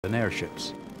than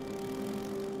airships.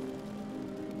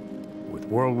 With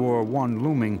World War I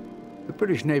looming, the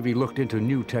British Navy looked into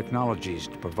new technologies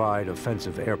to provide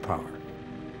offensive air power.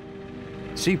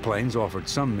 Seaplanes offered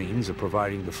some means of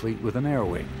providing the fleet with an air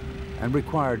wing and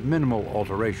required minimal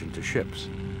alteration to ships.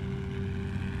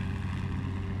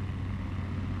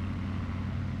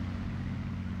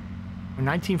 In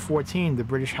 1914, the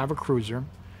British have a cruiser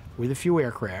with a few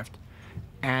aircraft,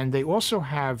 and they also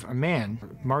have a man,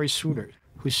 Murray Suter,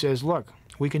 who says, look,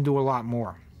 we can do a lot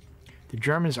more. The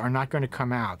Germans are not going to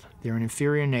come out. They're an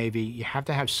inferior navy. You have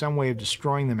to have some way of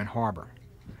destroying them in harbor.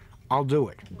 I'll do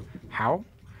it. How?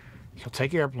 He'll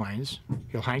take airplanes,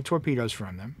 he'll hang torpedoes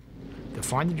from them, they'll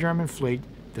find the German fleet,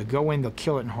 they'll go in, they'll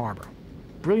kill it in harbor.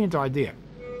 Brilliant idea.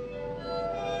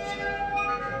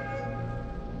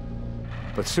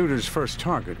 But Suter's first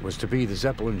target was to be the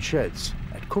Zeppelin sheds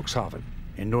at Cuxhaven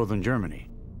in northern Germany.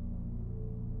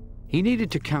 He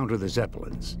needed to counter the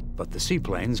Zeppelins, but the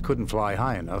seaplanes couldn't fly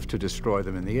high enough to destroy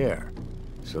them in the air,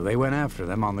 so they went after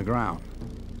them on the ground.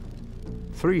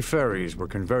 3 ferries were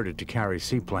converted to carry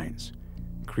seaplanes,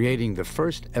 creating the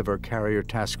first ever carrier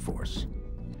task force.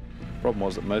 The problem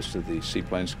was that most of the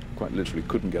seaplanes quite literally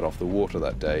couldn't get off the water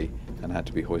that day and had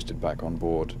to be hoisted back on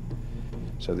board.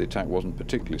 So the attack wasn't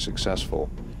particularly successful,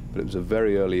 but it was a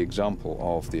very early example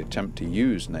of the attempt to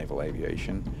use naval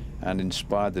aviation and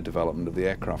inspired the development of the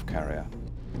aircraft carrier.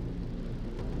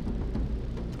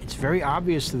 It's very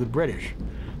obvious to the British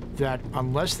that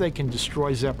unless they can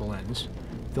destroy Zeppelins,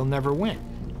 they'll never win.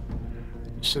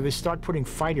 So they start putting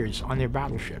fighters on their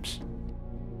battleships.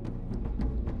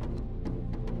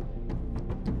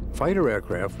 Fighter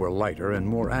aircraft were lighter and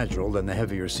more agile than the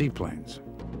heavier seaplanes.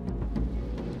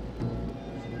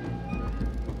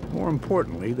 More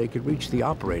importantly, they could reach the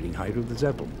operating height of the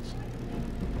Zeppelins.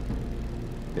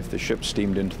 If the ship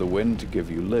steamed into the wind to give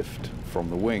you lift from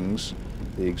the wings,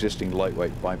 the existing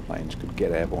lightweight biplanes could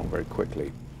get airborne very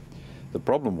quickly. The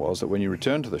problem was that when you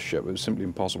returned to the ship, it was simply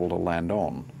impossible to land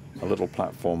on. A little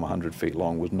platform 100 feet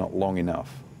long was not long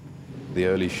enough. The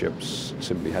early ships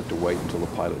simply had to wait until the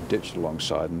pilot ditched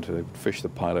alongside and to fish the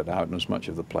pilot out in as much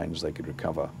of the plane as they could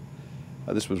recover.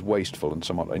 This was wasteful and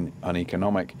somewhat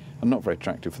uneconomic and not very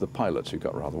attractive for the pilots, who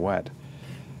got rather wet.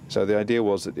 So the idea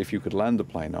was that if you could land the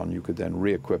plane on, you could then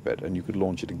re-equip it and you could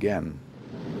launch it again.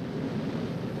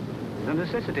 The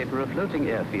necessity for a floating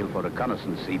airfield for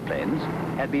reconnaissance seaplanes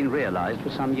had been realized for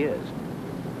some years.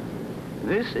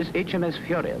 This is HMS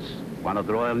Furious, one of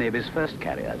the Royal Navy's first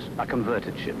carriers, a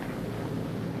converted ship.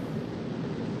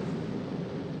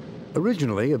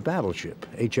 Originally a battleship,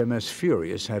 HMS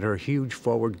Furious had her huge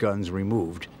forward guns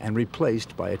removed and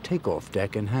replaced by a takeoff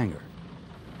deck and hangar.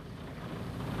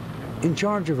 In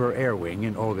charge of her air wing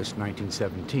in August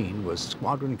 1917 was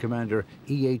Squadron Commander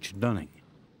E.H. Dunning.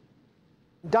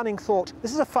 Dunning thought,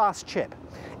 this is a fast ship.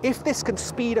 If this can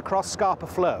speed across Scapa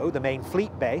Flow, the main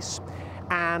fleet base,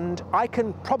 and I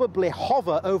can probably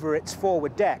hover over its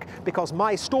forward deck because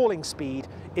my stalling speed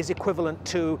is equivalent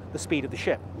to the speed of the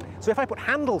ship. So if I put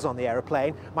handles on the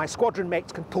aeroplane, my squadron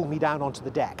mates can pull me down onto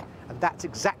the deck. And that's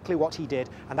exactly what he did,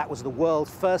 and that was the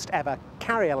world's first ever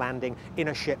carrier landing in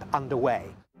a ship underway.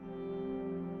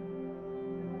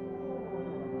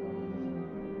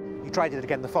 He tried it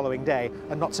again the following day,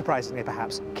 and not surprisingly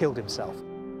perhaps, killed himself.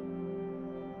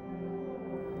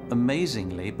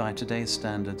 Amazingly, by today's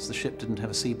standards, the ship didn't have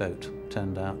a seaboat,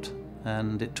 turned out,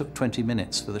 and it took 20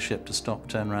 minutes for the ship to stop,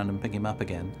 turn around and pick him up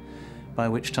again, by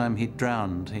which time he'd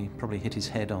drowned. He probably hit his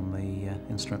head on the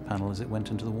instrument panel as it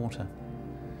went into the water.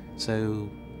 So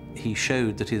he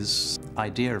showed that his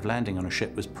idea of landing on a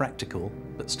ship was practical,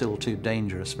 but still too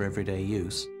dangerous for everyday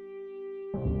use.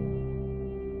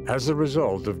 As a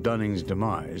result of Dunning's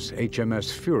demise,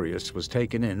 HMS Furious was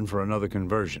taken in for another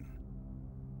conversion.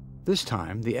 This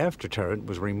time, the after turret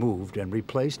was removed and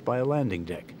replaced by a landing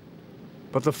deck.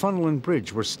 But the funnel and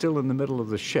bridge were still in the middle of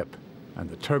the ship, and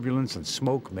the turbulence and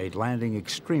smoke made landing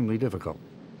extremely difficult.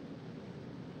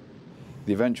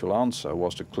 The eventual answer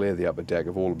was to clear the upper deck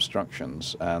of all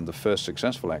obstructions, and the first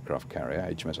successful aircraft carrier,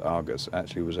 HMS Argus,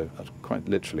 actually was quite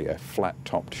literally a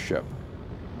flat-topped ship.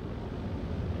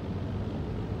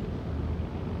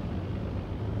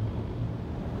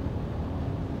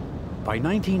 By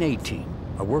 1918,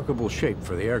 a workable shape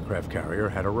for the aircraft carrier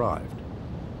had arrived.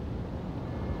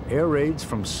 Air raids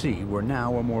from sea were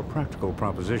now a more practical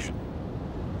proposition.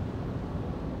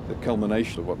 The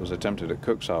culmination of what was attempted at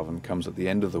Cuxhaven comes at the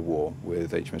end of the war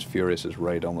with HMS Furious's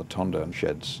raid on the Tondern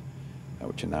sheds,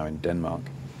 which are now in Denmark.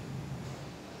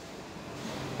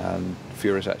 And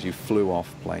Furious actually flew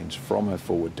off planes from her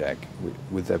forward deck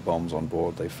with their bombs on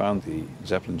board. They found the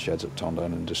Zeppelin sheds at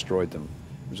Tondern and destroyed them.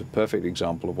 It was a perfect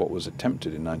example of what was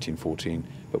attempted in 1914,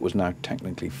 but was now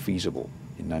technically feasible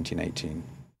in 1918.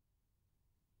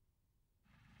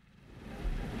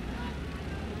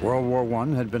 World War I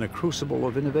had been a crucible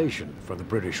of innovation for the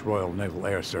British Royal Naval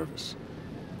Air Service.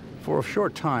 For a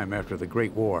short time after the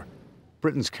Great War,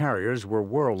 Britain's carriers were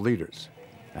world leaders,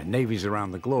 and navies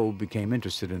around the globe became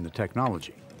interested in the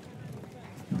technology.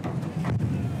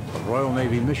 The Royal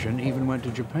Navy mission even went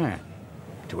to Japan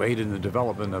to aid in the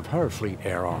development of her fleet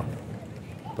air arm.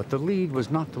 But the lead was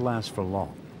not to last for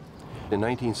long. In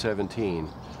 1917,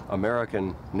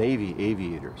 American Navy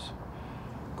aviators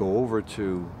go over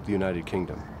to the United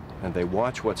Kingdom and they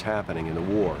watch what's happening in the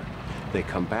war. They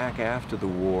come back after the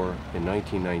war in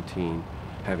 1919,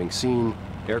 having seen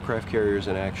aircraft carriers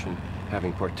in action,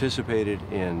 having participated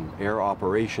in air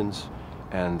operations,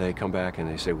 and they come back and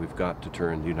they say, we've got to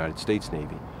turn the United States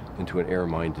Navy into an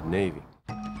air-minded Navy.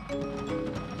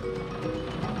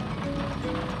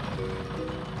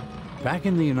 Back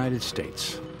in the United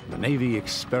States, the Navy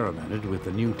experimented with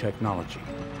the new technology.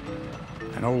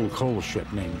 An old coal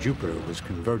ship named Jupiter was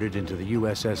converted into the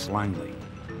USS Langley,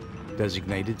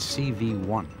 designated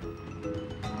CV-1.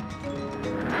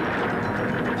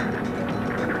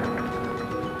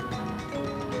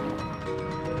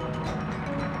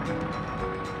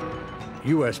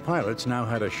 U.S. pilots now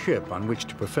had a ship on which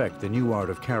to perfect the new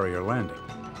art of carrier landing.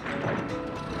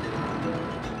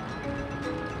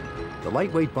 The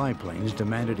lightweight biplanes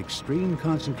demanded extreme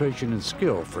concentration and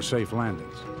skill for safe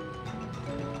landings.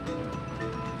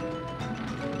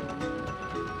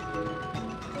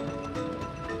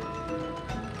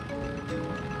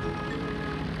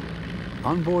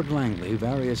 On board Langley,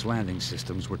 various landing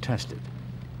systems were tested.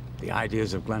 The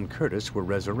ideas of Glenn Curtiss were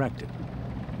resurrected.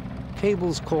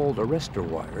 Cables called arrestor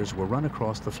wires were run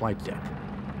across the flight deck.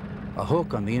 A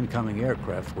hook on the incoming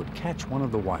aircraft would catch one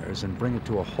of the wires and bring it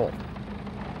to a halt.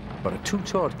 But a too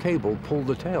taut cable pulled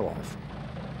the tail off,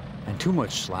 and too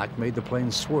much slack made the plane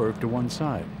swerve to one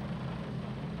side.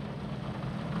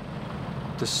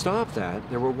 To stop that,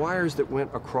 there were wires that went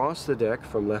across the deck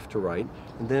from left to right,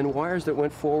 and then wires that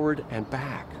went forward and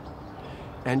back.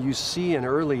 And you see in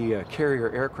early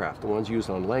carrier aircraft, the ones used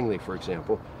on Langley, for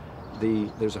example,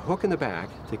 there's a hook in the back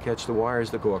to catch the wires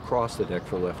that go across the deck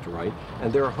from left to right,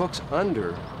 and there are hooks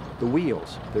under the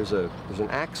wheels. There's an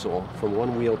axle from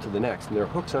one wheel to the next, and there are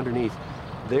hooks underneath.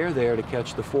 They're there to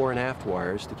catch the fore and aft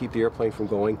wires to keep the airplane from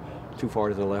going too far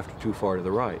to the left or too far to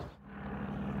the right.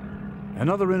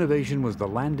 Another innovation was the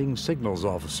Landing Signals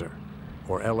Officer,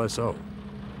 or LSO.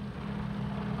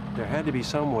 There had to be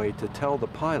some way to tell the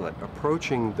pilot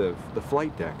approaching the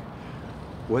flight deck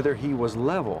whether he was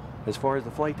level as far as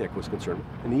the flight deck was concerned.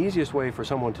 And the easiest way for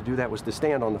someone to do that was to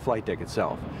stand on the flight deck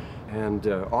itself. And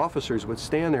officers would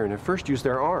stand there and at first use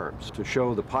their arms to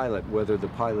show the pilot whether the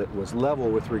pilot was level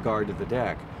with regard to the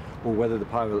deck or whether the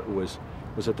pilot was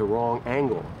at the wrong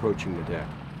angle approaching the deck.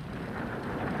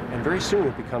 And very soon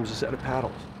it becomes a set of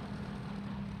paddles.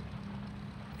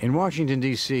 In Washington,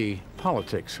 D.C.,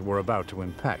 politics were about to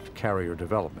impact carrier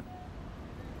development.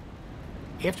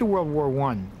 After World War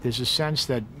I, there's a sense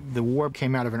that the war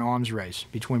came out of an arms race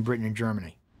between Britain and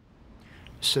Germany.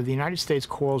 So the United States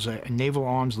calls a Naval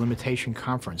Arms Limitation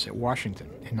Conference at Washington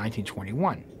in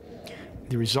 1921.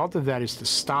 The result of that is to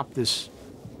stop this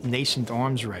nascent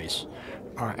arms race.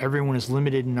 Everyone is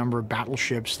limited in number of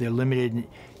battleships. They're limited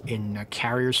in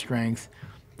carrier strength.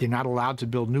 They're not allowed to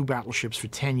build new battleships for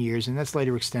 10 years, and that's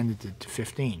later extended to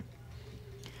 15.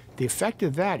 The effect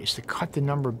of that is to cut the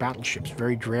number of battleships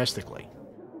very drastically.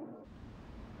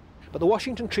 But the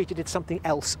Washington Treaty did something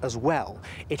else as well.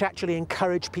 It actually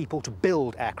encouraged people to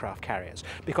build aircraft carriers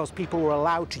because people were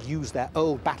allowed to use their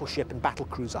old battleship and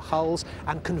battlecruiser hulls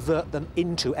and convert them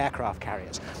into aircraft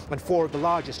carriers. And four of the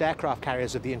largest aircraft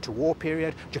carriers of the interwar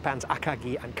period, Japan's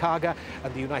Akagi and Kaga,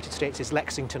 and the United States'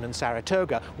 Lexington and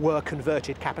Saratoga, were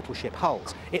converted capital ship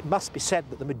hulls. It must be said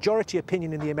that the majority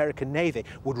opinion in the American Navy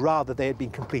would rather they had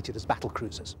been completed as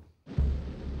battlecruisers.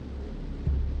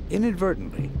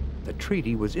 Inadvertently, the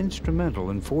treaty was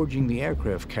instrumental in forging the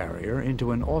aircraft carrier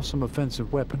into an awesome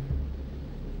offensive weapon.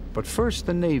 But first,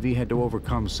 the Navy had to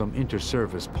overcome some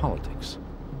inter-service politics.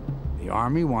 The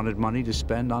Army wanted money to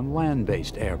spend on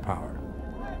land-based air power.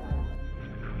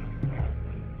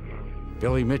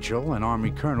 Billy Mitchell, an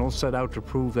Army colonel, set out to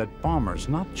prove that bombers,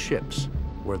 not ships,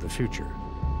 were the future.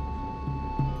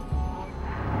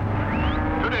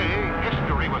 Today,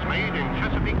 history was made in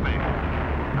Chesapeake Bay.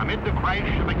 Amid the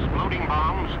crash of exploding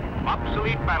bombs,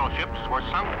 obsolete battleships were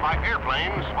sunk by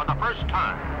airplanes for the first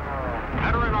time.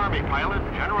 Veteran Army pilot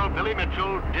General Billy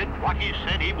Mitchell did what he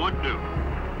said he would do.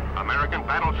 American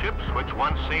battleships, which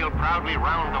once sailed proudly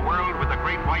round the world with the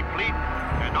Great White Fleet,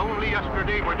 and only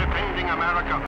yesterday were defending America